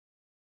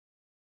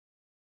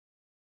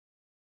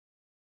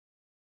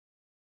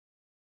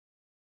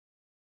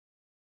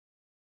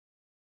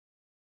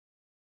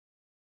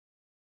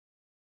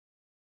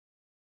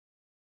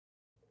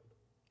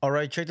All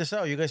right, check this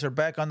out. You guys are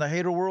back on the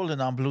Hater World,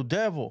 and I'm Blue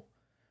Devil.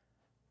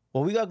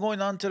 What we got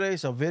going on today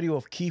is a video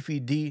of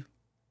Keefe D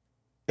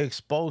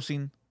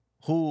exposing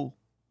who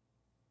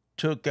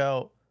took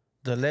out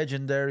the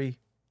legendary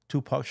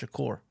Tupac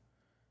Shakur.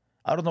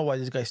 I don't know why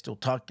this guy's still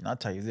talking. I'll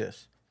tell you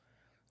this.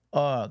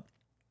 Uh,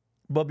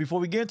 but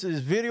before we get into this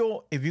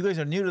video, if you guys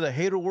are new to the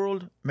Hater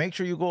World, make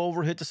sure you go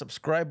over, hit the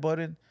subscribe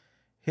button,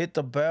 hit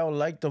the bell,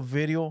 like the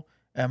video,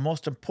 and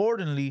most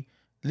importantly,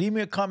 leave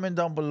me a comment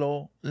down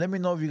below. Let me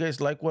know if you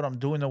guys like what I'm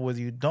doing or whether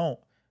you don't.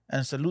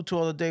 And salute to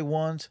all the day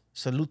ones.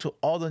 Salute to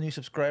all the new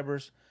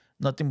subscribers.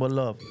 Nothing but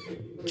love.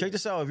 Check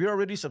this out. If you're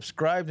already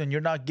subscribed and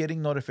you're not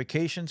getting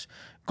notifications,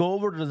 go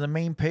over to the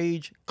main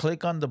page,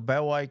 click on the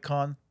bell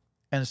icon,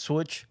 and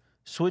switch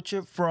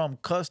it from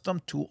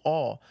custom to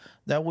all.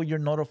 That way you're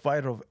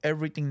notified of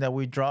everything that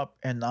we drop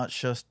and not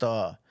just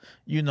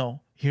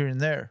here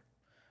and there.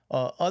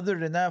 Other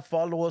than that,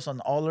 follow us on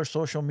all our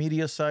social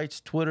media sites: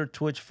 Twitter,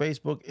 Twitch,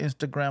 Facebook,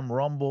 Instagram,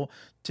 Rumble,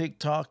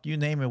 TikTok, you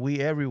name it, we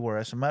everywhere.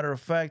 As a matter of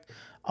fact,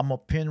 I'm going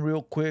to pin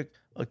real quick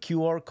a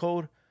QR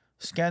code.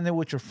 Scan it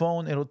with your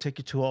phone. It'll take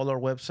you to all our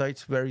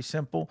websites. Very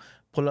simple.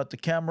 Pull out the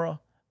camera,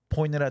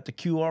 point it at the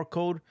QR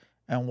code,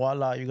 and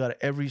voila, you got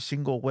every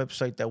single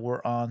website that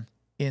we're on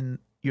in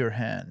your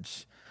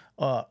hands.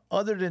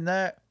 Other than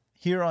that,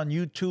 here on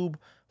YouTube,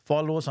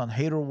 follow us on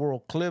Hater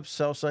World Clips,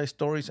 Southside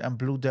Storiez, and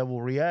Blue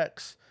Devil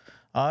Reacts.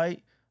 All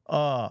right.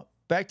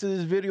 Back to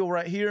this video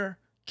right here.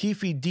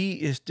 Keefe D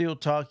is still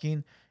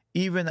talking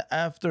even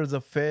after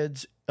the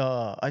feds,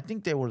 I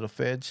think they were the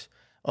feds,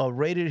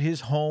 raided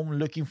his home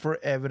looking for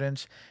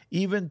evidence,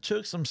 even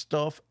took some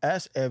stuff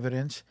as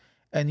evidence,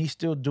 and he's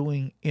still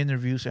doing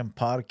interviews and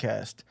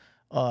podcasts.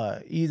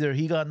 Either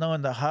he got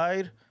nothing to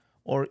hide,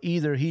 or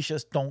either he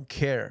just don't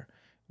care.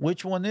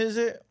 Which one is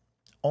it?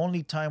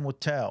 Only time will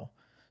tell.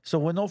 So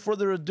with no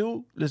further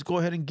ado, let's go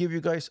ahead and give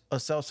you guys a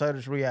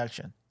Southsiders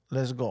reaction.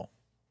 Let's go.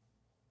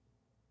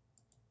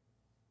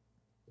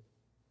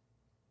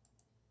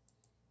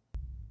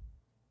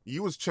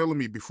 You was telling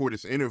me before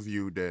this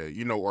interview that,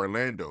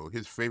 Orlando,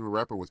 his favorite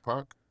rapper was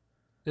Pac?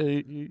 Yeah,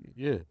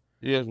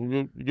 he has some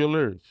good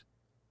lyrics.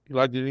 He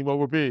liked him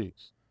over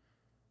Biggs.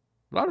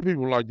 A lot of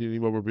people liked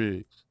him over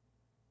Biggs.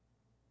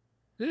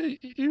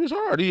 He was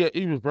hard.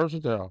 He was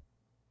versatile.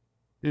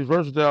 He was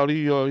versatile.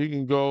 He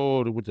can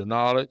go with the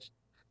knowledge.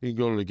 He can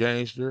go to the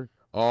gangster.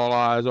 All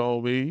eyes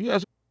on me.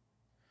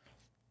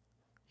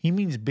 He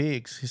means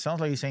Biggs. He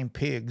sounds like he's saying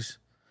pigs.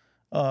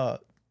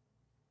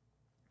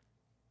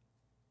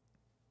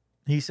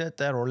 He said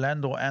that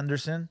Orlando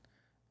Anderson,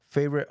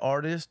 favorite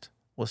artist,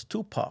 was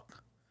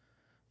Tupac.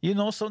 You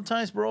know,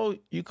 sometimes, bro,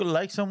 you could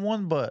like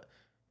someone, but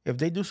if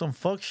they do some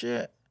fuck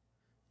shit,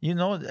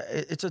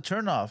 it's a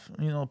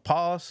turnoff.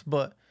 Pause,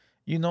 but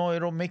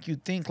it'll make you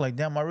think like,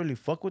 damn, I really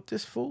fuck with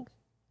this fool.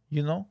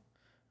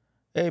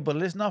 Hey, but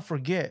let's not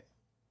forget,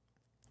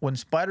 when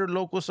Spider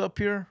Loc was up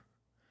here,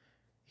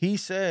 he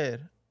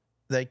said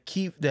that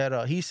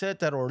he said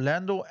that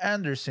Orlando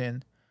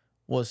Anderson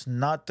was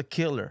not the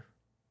killer.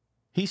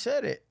 He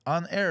said it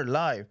on air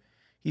live.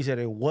 He said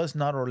it was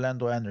not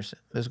Orlando Anderson.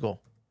 Let's go.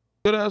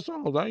 Good ass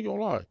songs. I ain't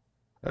gonna lie.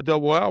 That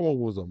double album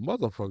was a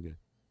motherfucker.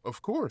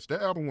 Of course,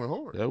 that album went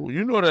hard.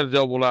 That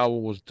double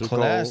album was too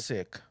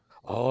classic.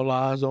 All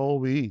eyes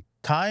on me.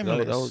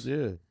 Timeless.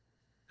 Yeah.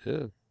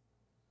 That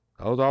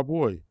was our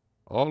boy.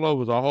 All of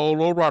us, our whole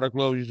Low Rider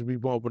Club used to be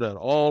bumping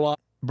that.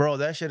 Bro,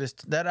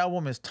 that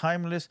album is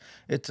timeless.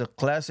 It's a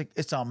classic.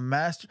 It's a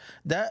master.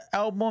 That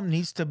album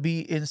needs to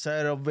be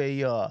inside of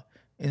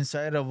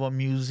a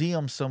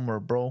museum somewhere,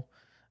 bro.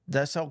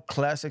 That's how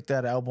classic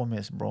that album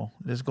is, bro.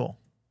 Let's go.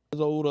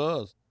 It's old to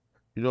us,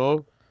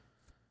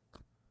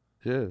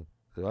 Yeah,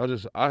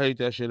 I hate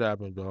that shit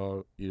happened,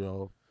 dog.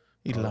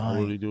 I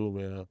really do,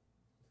 man.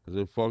 Cause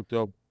it fucked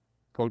up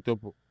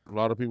a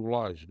lot of people's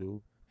lives,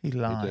 dude. He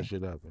lying. Hate that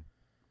shit happened.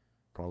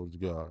 Probably to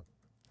God.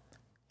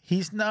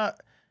 He's not.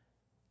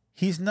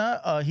 He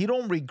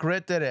don't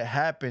regret that it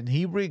happened.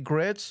 He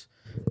regrets.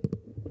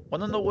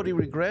 Wanna know what he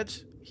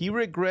regrets? He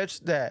regrets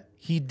that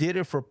he did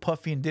it for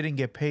Puffy and didn't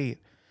get paid.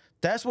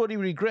 That's what he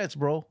regrets,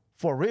 bro.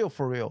 For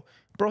real.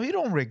 Bro, he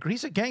don't regret.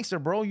 He's a gangster,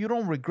 bro. You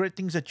don't regret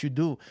things that you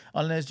do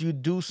unless you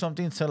do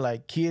something to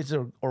like kids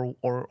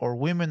or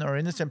women or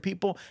innocent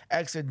people.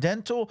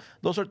 Accidental,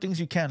 those are things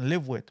you can't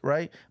live with,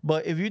 right?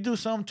 But if you do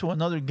something to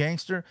another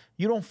gangster,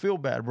 you don't feel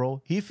bad,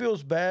 bro. He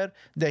feels bad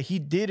that he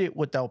did it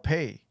without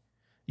pay.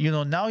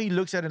 Now he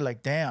looks at it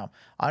like, damn,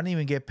 I didn't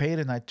even get paid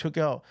and I took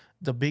out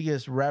the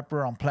biggest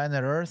rapper on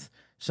planet Earth,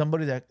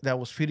 somebody that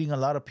was feeding a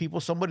lot of people,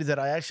 somebody that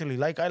I actually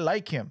like. I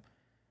like him.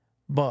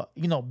 But,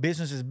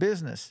 business is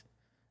business.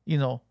 He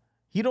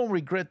don't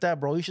regret that,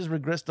 bro. He just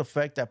regrets the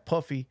fact that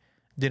Puffy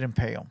didn't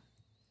pay him.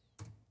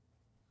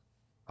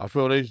 I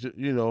feel that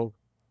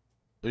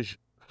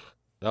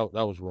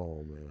was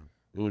wrong, man.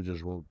 It was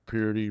just wrong,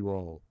 purely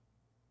wrong.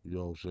 You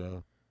know what I'm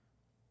saying?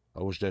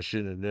 I wish that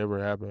shit had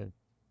never happened.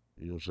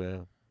 You know what I'm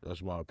saying?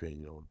 That's my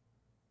opinion on it.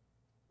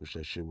 Wish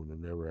that shit would have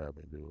never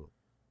happened, dude. You know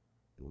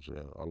what I'm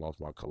saying? I lost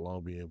my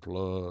Colombian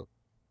plug.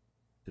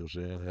 You know what I'm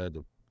saying? Had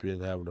to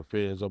been having the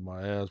feds up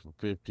my ass for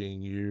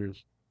 15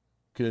 years.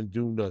 Couldn't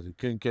do nothing.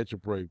 Couldn't catch a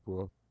break,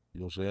 bro. You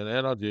know what I'm saying?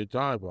 And I did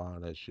time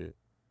behind that shit.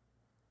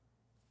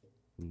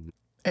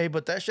 Hey,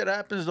 but that shit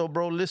happens though,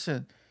 bro.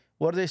 Listen,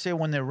 what do they say?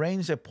 When it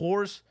rains, it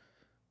pours.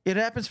 It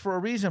happens for a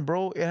reason,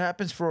 bro. It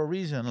happens for a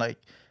reason. Like,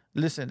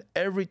 listen,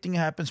 everything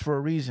happens for a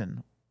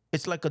reason.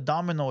 It's like a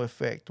domino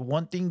effect.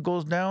 One thing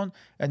goes down,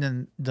 and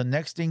then the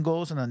next thing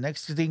goes, and the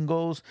next thing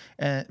goes,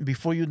 and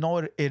before you know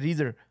it, it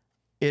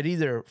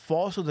either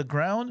falls to the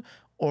ground,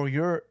 or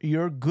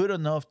you're good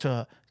enough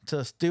to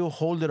still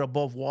hold it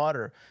above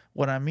water.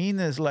 What I mean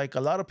is, like,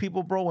 a lot of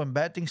people, bro, when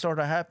bad things start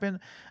to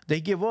happen,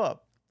 they give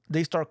up.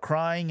 They start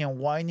crying and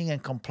whining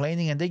and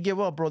complaining, and they give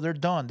up, bro. They're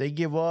done. They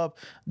give up.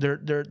 They're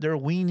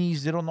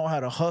weenies. They don't know how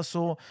to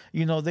hustle.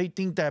 You know, they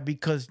think that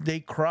because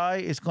they cry,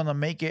 it's gonna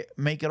make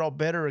it all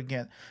better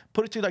again.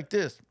 Put it to you like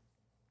this.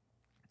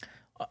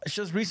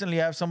 Just recently,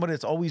 I have somebody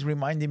that's always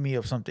reminding me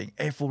of something.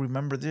 Hey, fool,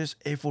 remember this?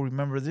 Hey, fool,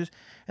 remember this?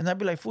 And I'd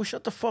be like, fool,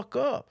 shut the fuck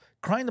up.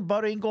 Crying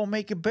about it ain't gonna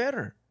make it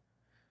better.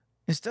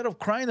 Instead of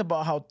crying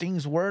about how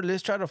things were,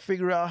 let's try to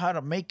figure out how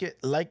to make it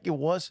like it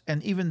was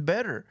and even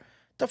better.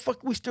 The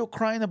fuck we still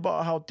crying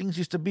about how things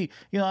used to be?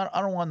 You know,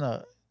 I don't want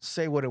to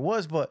say what it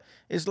was, but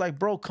it's like,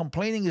 bro,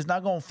 complaining is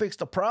not going to fix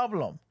the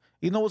problem.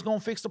 You know what's going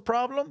to fix the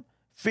problem?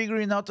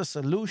 Figuring out the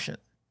solution.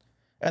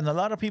 And a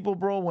lot of people,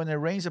 bro, when it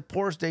rains, it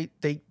pours, they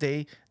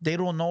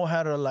don't know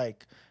how to,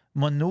 like,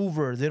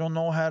 maneuver. They don't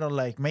know how to,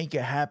 like, make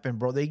it happen,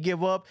 bro. They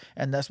give up,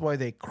 and that's why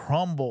they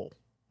crumble.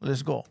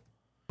 Let's go.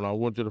 When I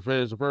went to the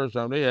feds the first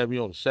time, they had me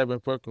on the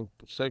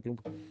second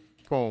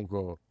phone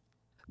call.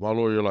 My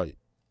lawyer like,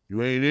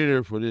 you ain't in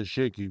there for this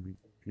shit, Keefe.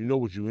 You know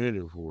what you in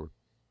there for.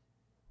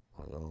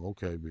 I'm like, oh,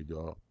 okay, big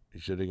dog. He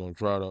said they're gonna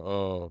try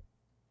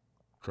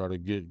to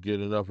get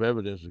enough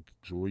evidence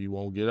so where you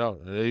won't get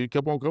out. And he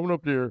kept on coming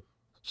up there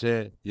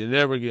saying, you're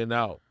never getting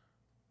out.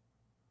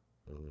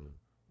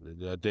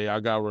 That day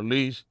I got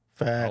released,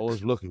 Facts. I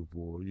was looking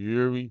for, you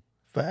hear me?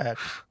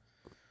 Facts.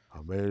 I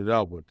made it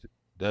out, but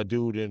that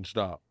dude didn't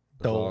stop.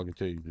 That's all I Dope. can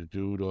tell you. The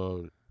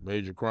dude,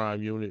 major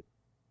crime unit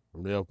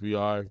from the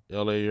FBI,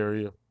 LA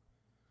area.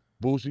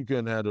 Boosie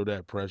couldn't handle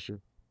that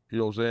pressure. You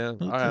know what I'm saying?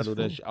 Look I this handled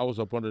that fool. shit. I was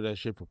up under that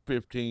shit for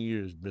 15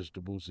 years, Mr.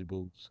 Boosie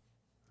Boots.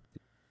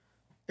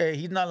 Hey,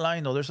 he's not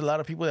lying though. There's a lot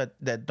of people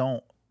that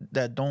don't.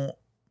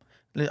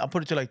 I'll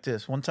put it to you like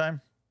this. One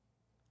time,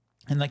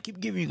 and I keep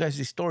giving you guys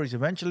these stories.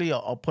 Eventually,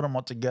 I'll put them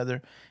all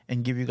together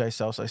and give you guys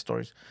Southside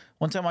stories.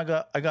 One time, I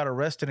got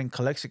arrested in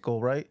Calexico,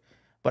 right?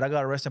 But I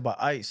got arrested by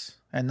ICE,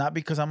 and not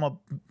because I'm a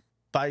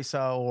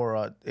paisa or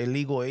a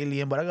illegal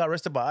alien, but I got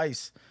arrested by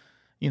ICE.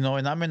 You know,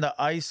 and I'm in the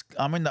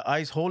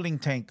ICE holding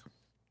tank,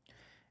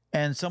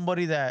 and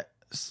somebody that,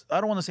 I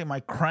don't want to say my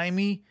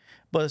crimey,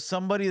 but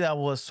somebody that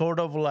was sort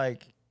of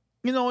like,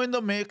 you know, in the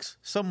mix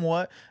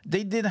somewhat.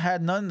 They didn't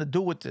had nothing to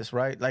do with this,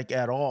 right? Like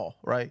at all,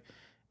 right?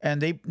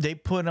 And they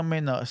put him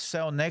in a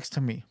cell next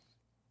to me,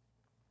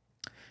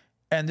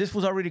 and this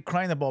was already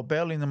crying about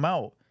bailing him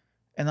out.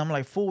 And I'm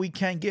like, fool, we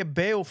can't get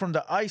bail from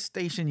the ICE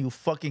station, you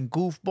fucking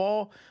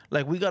goofball.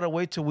 Like, we gotta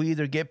wait till we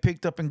either get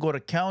picked up and go to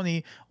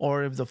county,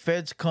 or if the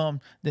feds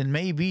come, then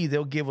maybe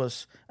they'll give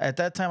us. At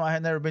that time, I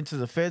had never been to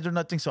the feds or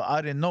nothing, so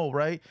I didn't know,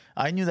 right?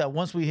 I knew that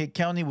once we hit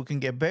county, we can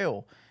get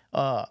bail.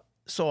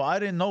 So I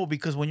didn't know,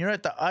 because when you're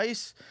at the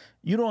ICE,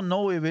 you don't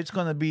know if it's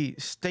gonna be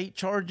state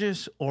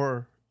charges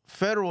or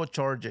federal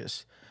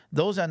charges.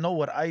 Those that know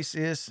what ICE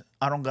is,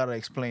 I don't gotta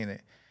explain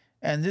it.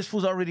 And this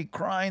was already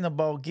crying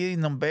about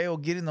getting them bail.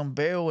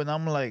 And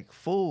I'm like,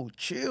 fool,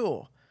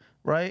 chill,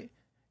 right?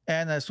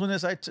 And as soon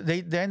as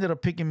they ended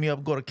up picking me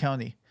up, go to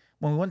county.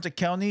 When we went to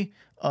county,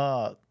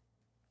 my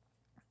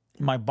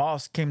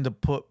boss came to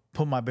put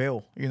my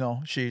bail. You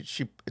know, she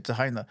it's a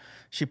hyena.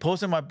 She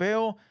posted my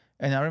bail,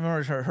 and I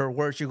remember her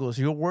words. She goes,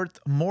 "You're worth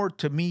more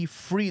to me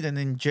free than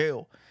in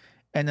jail."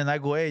 And then I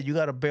go, "Hey, you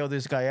gotta bail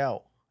this guy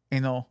out," you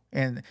know,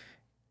 and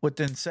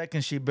within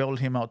seconds, she bailed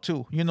him out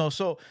too. You know,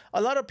 so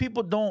a lot of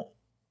people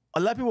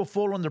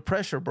fall under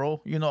pressure,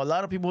 bro. You know, a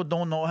lot of people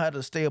don't know how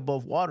to stay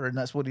above water, and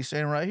that's what he's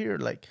saying right here.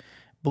 Like,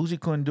 Boosie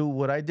couldn't do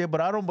what I did,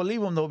 but I don't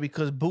believe him though,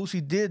 because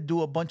Boosie did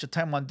do a bunch of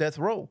time on death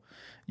row,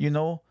 you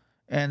know.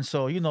 And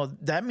so, you know,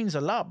 that means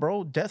a lot,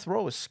 bro. Death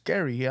row is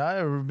scary. Yeah, I've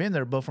ever been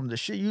there, but from the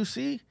shit you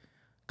see,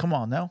 come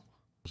on now.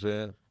 You know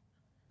what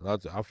I'm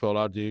saying? I felt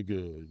I did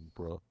good,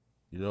 bro.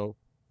 You know?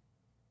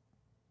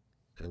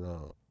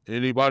 And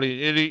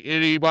anybody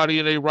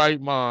in their right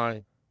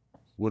mind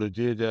would have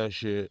did that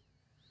shit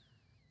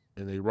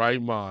in their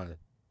right mind.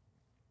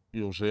 You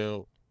know what I'm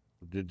saying?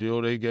 The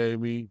deal they gave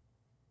me,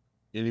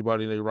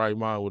 anybody in their right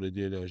mind would have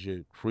did that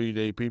shit. Free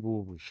their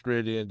people,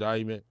 straight the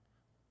indictment.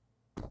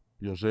 You know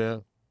what I'm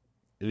saying?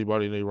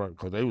 Anybody in their right,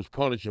 because they was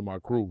punishing my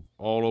crew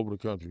all over the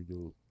country,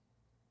 dude.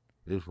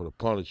 They was for to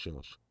punish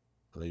us.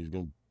 And they was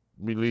going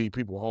to leave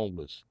people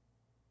homeless.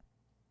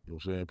 You know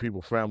what I'm saying?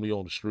 People, family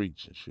on the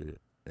streets and shit.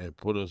 And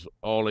put us,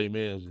 all their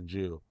mans, in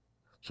jail.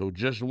 So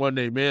just one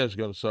day man's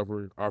going to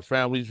suffer. Our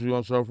families are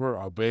going to suffer.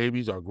 Our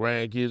babies, our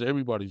grandkids,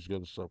 everybody's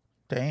going to suffer.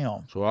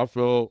 Damn. So I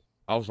felt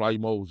I was like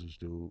Moses,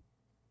 dude.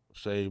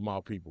 Save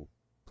my people.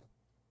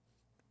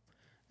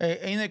 Hey,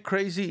 ain't it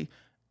crazy?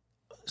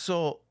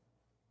 So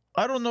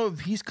I don't know if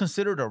he's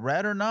considered a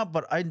rat or not,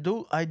 but I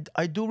do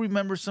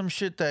remember some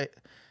shit that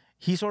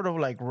he sort of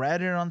like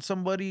ratted on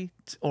somebody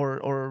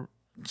or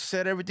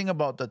said everything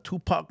about the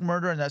Tupac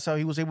murder, and that's how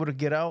he was able to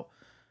get out.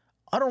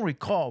 I don't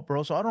recall,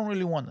 bro, so I don't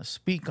really want to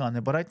speak on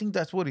it, but I think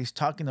that's what he's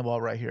talking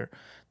about right here.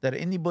 That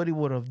anybody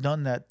would have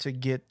done that to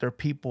get their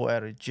people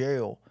out of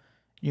jail.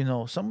 You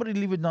know, somebody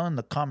leave it down in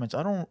the comments.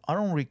 I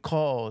don't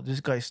recall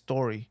this guy's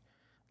story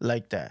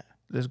like that.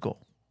 Let's go.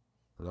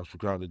 That's the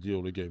kind of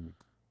deal they gave me.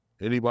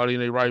 Anybody in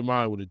their right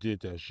mind would have did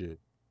that shit.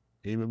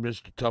 Even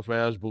Mr. Tough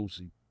Ass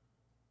Boosie.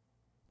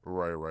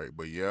 Right.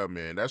 But yeah,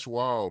 man, that's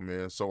wild,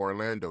 man. So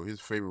Orlando, his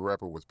favorite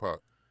rapper was Pac.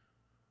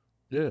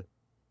 Yeah.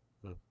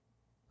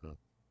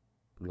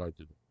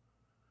 Liked it.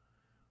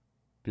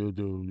 Good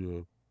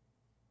dude,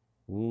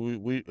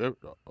 yeah.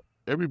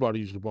 Everybody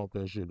used to bump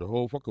that shit. The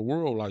whole fucking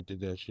world liked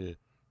it, that shit.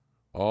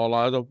 All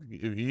eyes up.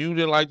 If you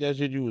didn't like that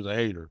shit, you was a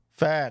hater.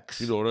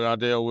 Facts. You know that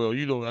goddamn well.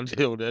 You know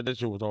goddamn that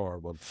shit was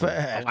hard, but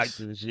I liked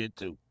the shit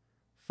too.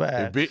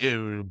 Facts. If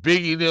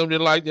Biggie them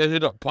didn't like that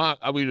shit,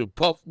 the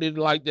Puff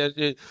didn't like that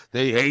shit,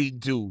 they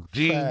hating too.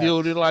 Gene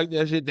Deal didn't like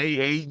that shit, they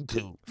hating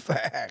too.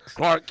 Facts.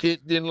 Clark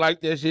Kent didn't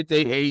like that shit,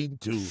 they hating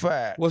too.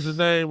 Facts. What's his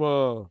name?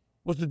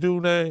 What's the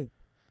dude name?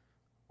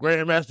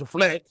 Grandmaster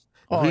Flex.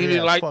 Oh, he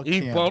didn't like, he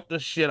him. bumped the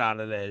shit out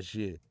of that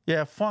shit.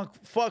 Yeah,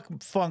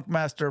 Funk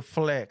Master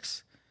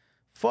Flex.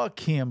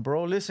 Fuck him,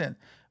 bro. Listen,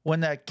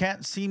 when that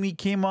Can't See Me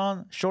came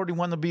on, Shorty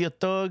Wanna Be a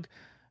Thug,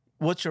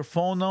 What's Your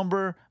Phone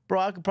Number? Bro,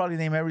 I could probably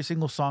name every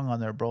single song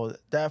on there, bro.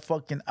 That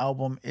fucking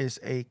album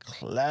is a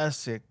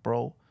classic,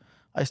 bro.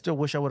 I still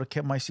wish I would have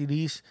kept my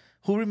CDs.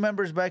 Who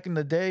remembers back in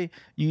the day,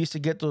 you used to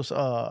get those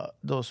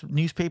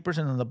newspapers,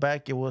 and in the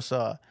back it was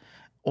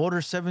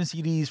order 7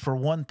 CDs for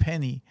 1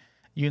 penny.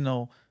 You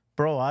know,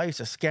 bro, I used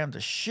to scam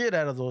the shit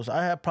out of those.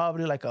 I had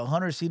probably like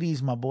 100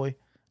 CDs, my boy.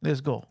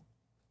 Let's go.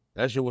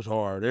 That shit was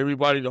hard.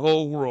 Everybody, the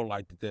whole world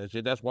liked that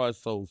shit. That's why it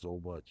sold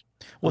so much.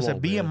 Was it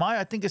BMI? Man.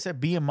 I think it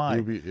said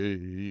BMI.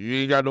 You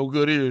ain't got no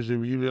good ears if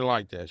you didn't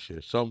like that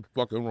shit. Something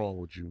fucking wrong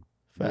with you.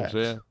 Facts. You know what I'm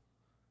saying?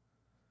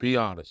 Be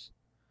honest.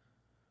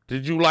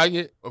 Did you like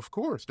it? Of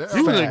course.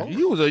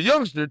 You was a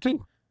youngster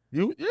too.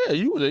 You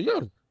was a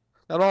youngster.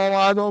 That All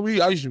Eyes on Me.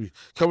 I used to be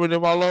coming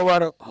in my low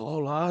rider.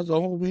 All eyes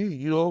on me.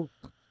 You know,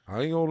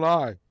 I ain't gonna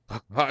lie.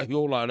 I ain't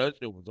gonna lie. That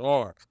shit was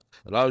hard.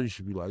 And I used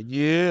to be like,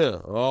 yeah,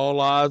 all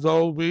eyes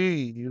on me,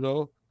 you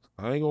know.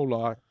 I ain't gonna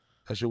lie.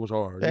 That shit was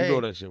hard. Hey, you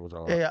know that shit was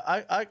hard. Yeah,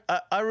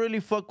 I really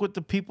fuck with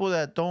the people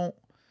that don't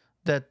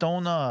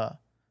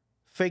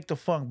fake the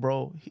funk,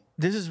 bro.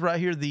 This is right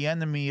here the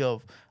enemy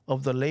of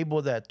the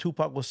label that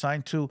Tupac was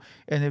signed to.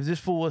 And if this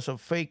fool was a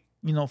fake,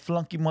 you know,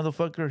 flunky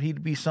motherfucker,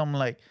 he'd be something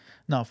like,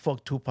 nah,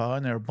 fuck Tupac. I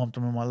never bumped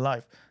him in my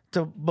life.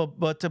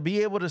 But to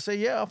be able to say,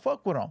 yeah, I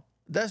fuck with him.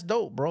 That's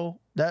dope, bro.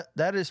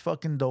 That is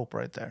fucking dope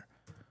right there.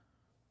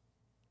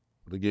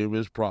 To give him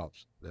his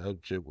props. That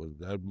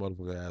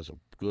motherfucker has some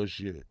good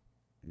shit,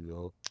 you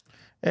know.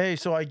 Hey,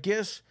 so I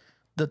guess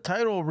the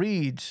title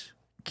reads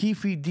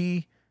Keefe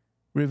D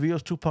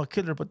reveals Tupac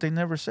killer, but they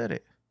never said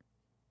it.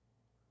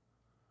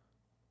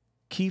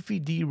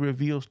 Keefe D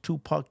reveals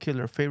Tupac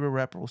killer. Favorite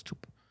rapper was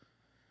Tupac.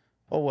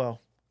 Oh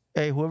well.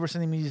 Hey, whoever's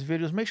sending me these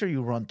videos, make sure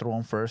you run through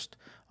them first.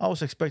 I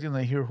was expecting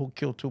to hear who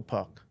killed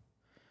Tupac.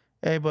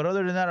 Hey, but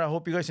other than that, I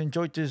hope you guys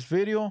enjoyed this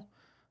video.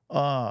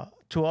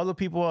 To all the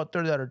people out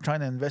there that are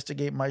trying to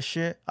investigate my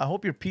shit, I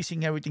hope you're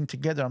piecing everything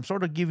together. I'm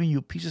sort of giving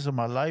you pieces of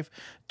my life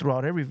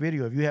throughout every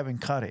video if you haven't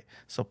caught it.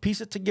 So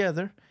piece it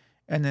together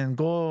and then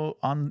go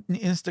on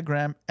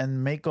Instagram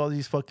and make all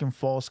these fucking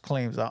false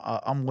claims.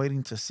 I'm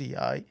waiting to see.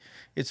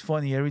 It's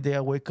funny. Every day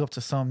I wake up to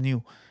something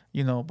new,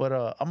 you know. But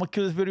I'm going to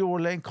kill this video. We're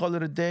letting call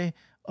it a day.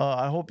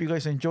 I hope you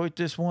guys enjoyed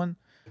this one.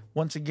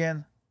 Once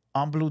again,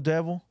 I'm Blue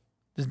Devil.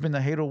 This has been the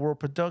TheHaterWorld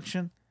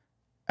production,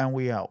 and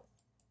we out.